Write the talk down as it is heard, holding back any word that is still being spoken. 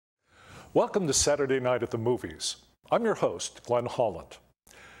Welcome to Saturday Night at the Movies. I'm your host, Glenn Holland.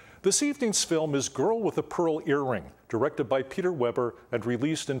 This evening's film is Girl with a Pearl Earring, directed by Peter Weber and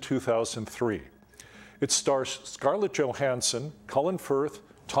released in 2003. It stars Scarlett Johansson, Colin Firth,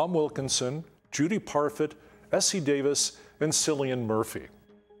 Tom Wilkinson, Judy Parfitt, Essie Davis, and Cillian Murphy.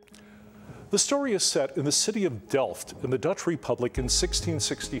 The story is set in the city of Delft in the Dutch Republic in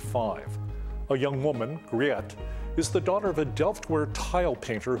 1665. A young woman, Griet, is the daughter of a Delftware tile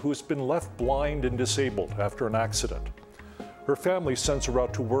painter who has been left blind and disabled after an accident. Her family sends her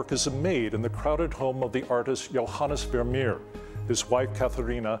out to work as a maid in the crowded home of the artist Johannes Vermeer, his wife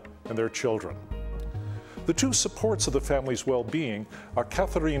Catharina, and their children. The two supports of the family's well-being are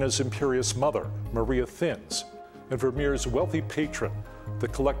Catharina's imperious mother, Maria Thins, and Vermeer's wealthy patron, the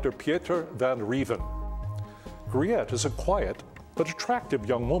collector Pieter van Ruijven. Griet is a quiet but attractive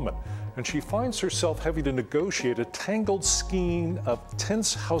young woman, and she finds herself having to negotiate a tangled skein of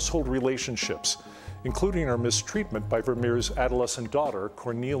tense household relationships, including her mistreatment by Vermeer's adolescent daughter,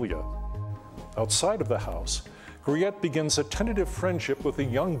 Cornelia. Outside of the house, Griet begins a tentative friendship with a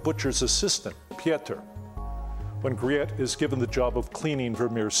young butcher's assistant, Pieter. When Griet is given the job of cleaning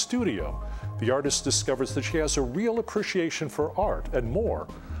Vermeer's studio, the artist discovers that she has a real appreciation for art and more,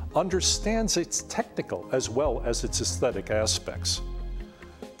 understands its technical as well as its aesthetic aspects.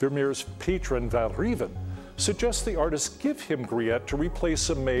 Vermeer's patron, Van Ruijven, suggests the artist give him Griet to replace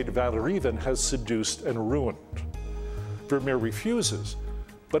a maid Van Ruijven has seduced and ruined. Vermeer refuses,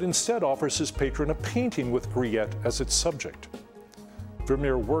 but instead offers his patron a painting with Griet as its subject.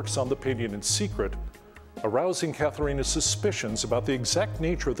 Vermeer works on the painting in secret, arousing Catharina's suspicions about the exact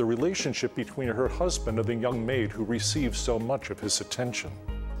nature of the relationship between her husband and the young maid who receives so much of his attention.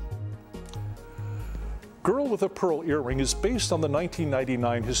 Girl with a Pearl Earring is based on the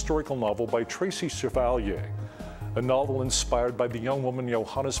 1999 historical novel by Tracy Chevalier, a novel inspired by the young woman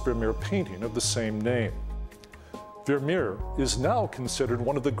Johannes Vermeer painting of the same name. Vermeer is now considered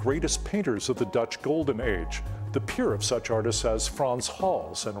one of the greatest painters of the Dutch Golden Age, the peer of such artists as Frans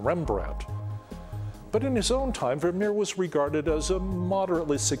Hals and Rembrandt. But in his own time, Vermeer was regarded as a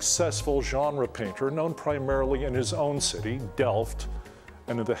moderately successful genre painter known primarily in his own city, Delft,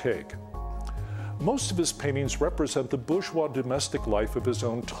 and in The Hague. Most of his paintings represent the bourgeois domestic life of his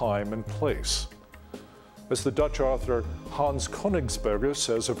own time and place. As the Dutch author Hans Koningsberger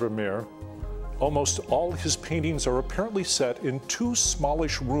says of Vermeer, almost all his paintings are apparently set in two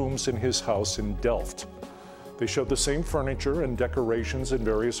smallish rooms in his house in Delft. They show the same furniture and decorations in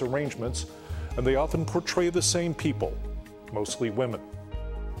various arrangements, and they often portray the same people, mostly women.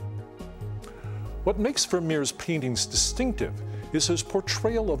 What makes Vermeer's paintings distinctive is his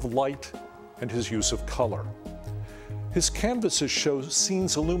portrayal of light and his use of color. His canvases show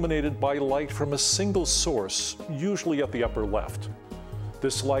scenes illuminated by light from a single source, usually at the upper left.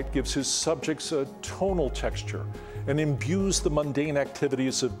 This light gives his subjects a tonal texture and imbues the mundane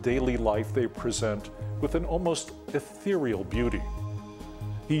activities of daily life they present with an almost ethereal beauty.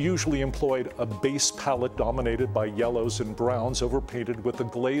 He usually employed a base palette dominated by yellows and browns overpainted with a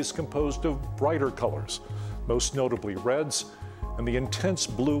glaze composed of brighter colors, most notably reds, and the intense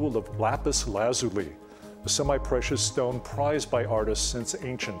blue of lapis lazuli, a semi-precious stone prized by artists since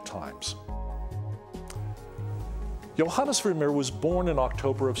ancient times. Johannes Vermeer was born in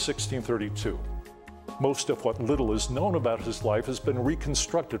October of 1632. Most of what little is known about his life has been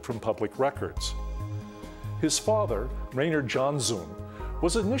reconstructed from public records. His father, Reiner Janszoon,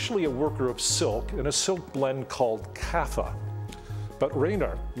 was initially a worker of silk in a silk blend called kaffa. But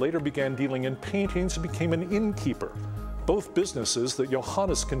Reiner later began dealing in paintings and became an innkeeper, both businesses that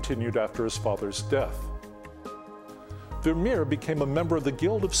Johannes continued after his father's death. Vermeer became a member of the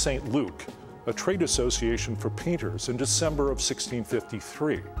Guild of St. Luke, a trade association for painters, in December of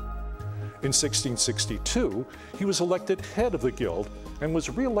 1653. In 1662, he was elected head of the Guild and was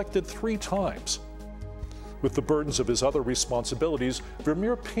re-elected 3 times. With the burdens of his other responsibilities,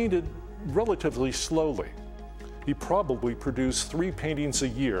 Vermeer painted relatively slowly. He probably produced 3 paintings a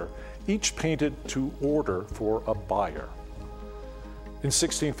year, each painted to order for a buyer. In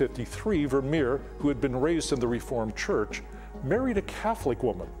 1653, Vermeer, who had been raised in the Reformed Church, married a Catholic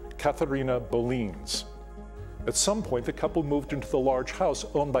woman, Catharina Bolines. At some point, the couple moved into the large house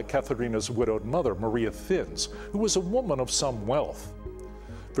owned by Catharina's widowed mother, Maria Thins, who was a woman of some wealth.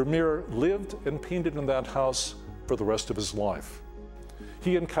 Vermeer lived and painted in that house for the rest of his life.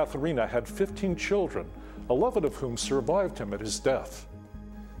 He and Catharina had 15 children, 11 of whom survived him at his death.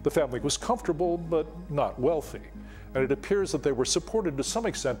 The family was comfortable, but not wealthy, and it appears that they were supported to some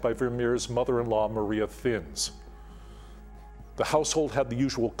extent by Vermeer's mother-in-law, Maria Thins. The household had the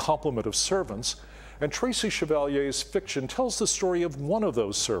usual complement of servants, and Tracy Chevalier's fiction tells the story of one of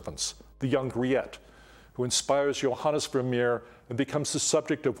those servants, the young Griet, who inspires Johannes Vermeer and becomes the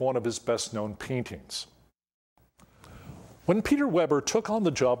subject of one of his best-known paintings. When Peter Weber took on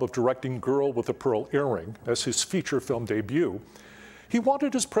the job of directing Girl with a Pearl Earring as his feature film debut, he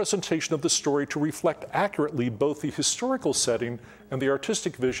wanted his presentation of the story to reflect accurately both the historical setting and the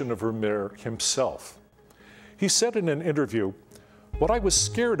artistic vision of Vermeer himself. He said in an interview, "What I was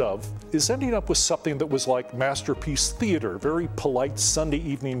scared of is ending up with something that was like masterpiece theater, very polite Sunday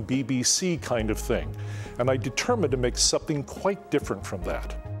evening BBC kind of thing, and I determined to make something quite different from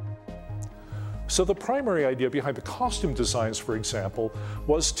that." So the primary idea behind the costume designs, for example,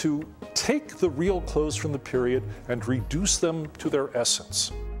 was to take the real clothes from the period and reduce them to their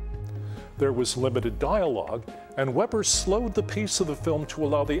essence. There was limited dialogue, and Weber slowed the pace of the film to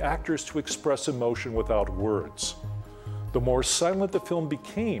allow the actors to express emotion without words. The more silent the film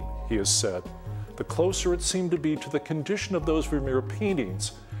became, he has said, the closer it seemed to be to the condition of those Vermeer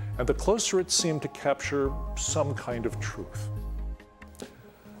paintings, and the closer it seemed to capture some kind of truth.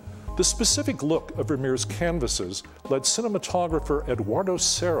 The specific look of Vermeer's canvases led cinematographer Eduardo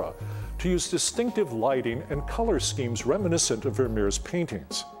Serra to use distinctive lighting and color schemes reminiscent of Vermeer's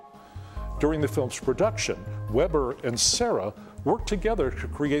paintings. During the film's production, Weber and Serra worked together to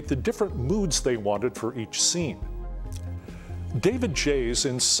create the different moods they wanted for each scene. David Jays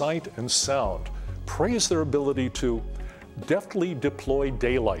in Sight and Sound praised their ability to deftly deploy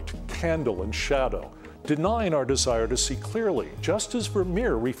daylight, candle, and shadow, denying our desire to see clearly, just as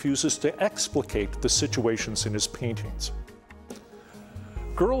Vermeer refuses to explicate the situations in his paintings.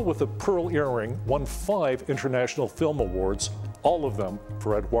 Girl with a Pearl Earring won 5 International Film Awards, all of them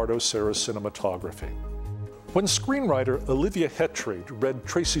for Eduardo Serra's cinematography. When screenwriter Olivia Hettrade read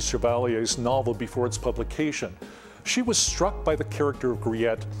Tracy Chevalier's novel before its publication, she was struck by the character of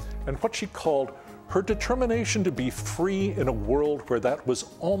Griet and what she called her determination to be free in a world where that was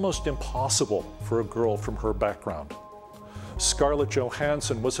almost impossible for a girl from her background. Scarlett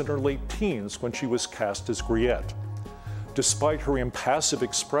Johansson was in her late teens when she was cast as Griet. Despite her impassive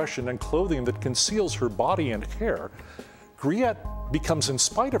expression and clothing that conceals her body and hair, Griet becomes, in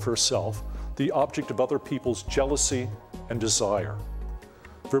spite of herself, the object of other people's jealousy and desire.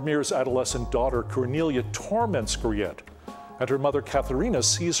 Vermeer's adolescent daughter Cornelia torments Griet, and her mother Catharina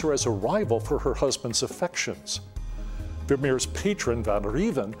sees her as a rival for her husband's affections. Vermeer's patron, Van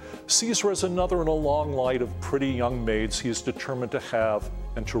Ruijven, sees her as another in a long line of pretty young maids he is determined to have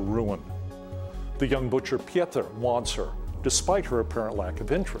and to ruin. The young butcher Pieter wants her, despite her apparent lack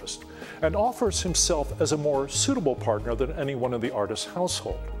of interest, and offers himself as a more suitable partner than anyone in the artist's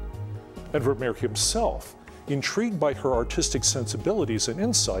household. And Vermeer himself, intrigued by her artistic sensibilities and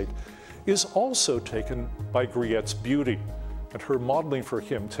insight, is also taken by Griet's beauty, and her modeling for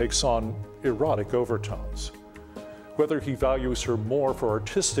him takes on erotic overtones. Whether he values her more for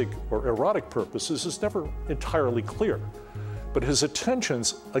artistic or erotic purposes is never entirely clear, but his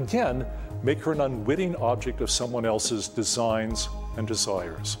attentions, again, make her an unwitting object of someone else's designs and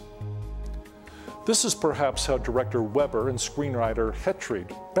desires. This is perhaps how director Weber and screenwriter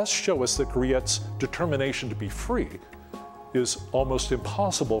Hettrade best show us that Griet's determination to be free is almost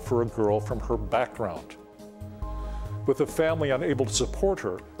impossible for a girl from her background. With a family unable to support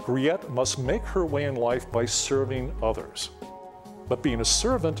her, Griet must make her way in life by serving others. But being a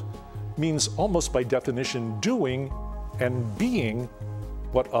servant means almost by definition doing and being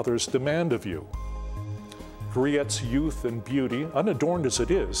what others demand of you. Griet's youth and beauty, unadorned as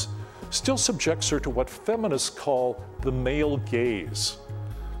it is, still subjects her to what feminists call the male gaze,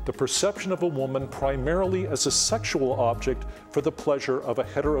 the perception of a woman primarily as a sexual object for the pleasure of a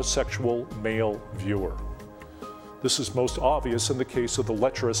heterosexual male viewer. This is most obvious in the case of the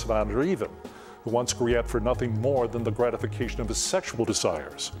lecherous Van Ruijven, who wants Griet for nothing more than the gratification of his sexual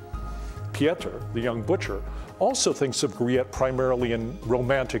desires. Pieter, the young butcher, also thinks of Griet primarily in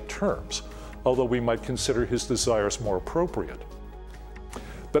romantic terms, although we might consider his desires more appropriate.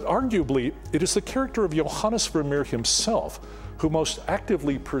 But arguably, it is the character of Johannes Vermeer himself who most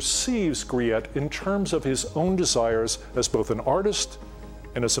actively perceives Griet in terms of his own desires as both an artist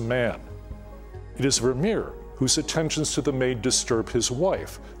and as a man. It is Vermeer whose attentions to the maid disturb his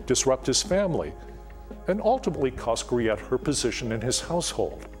wife, disrupt his family, and ultimately cost Griet her position in his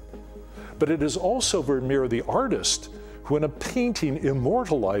household. But it is also Vermeer, the artist, who in a painting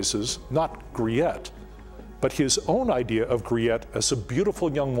immortalizes not Griet, but his own idea of Griet as a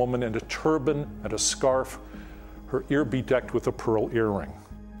beautiful young woman in a turban and a scarf, her ear bedecked with a pearl earring.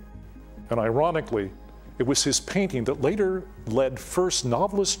 And ironically, it was his painting that later led first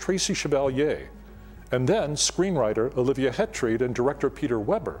novelist Tracy Chevalier and then screenwriter Olivia Hettrade and director Peter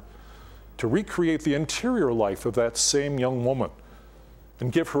Weber to recreate the interior life of that same young woman,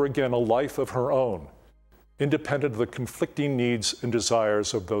 and give her again a life of her own, independent of the conflicting needs and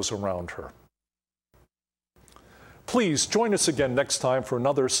desires of those around her. Please join us again next time for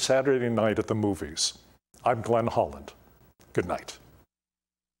another Saturday night at the movies. I'm Glenn Holland. Good night.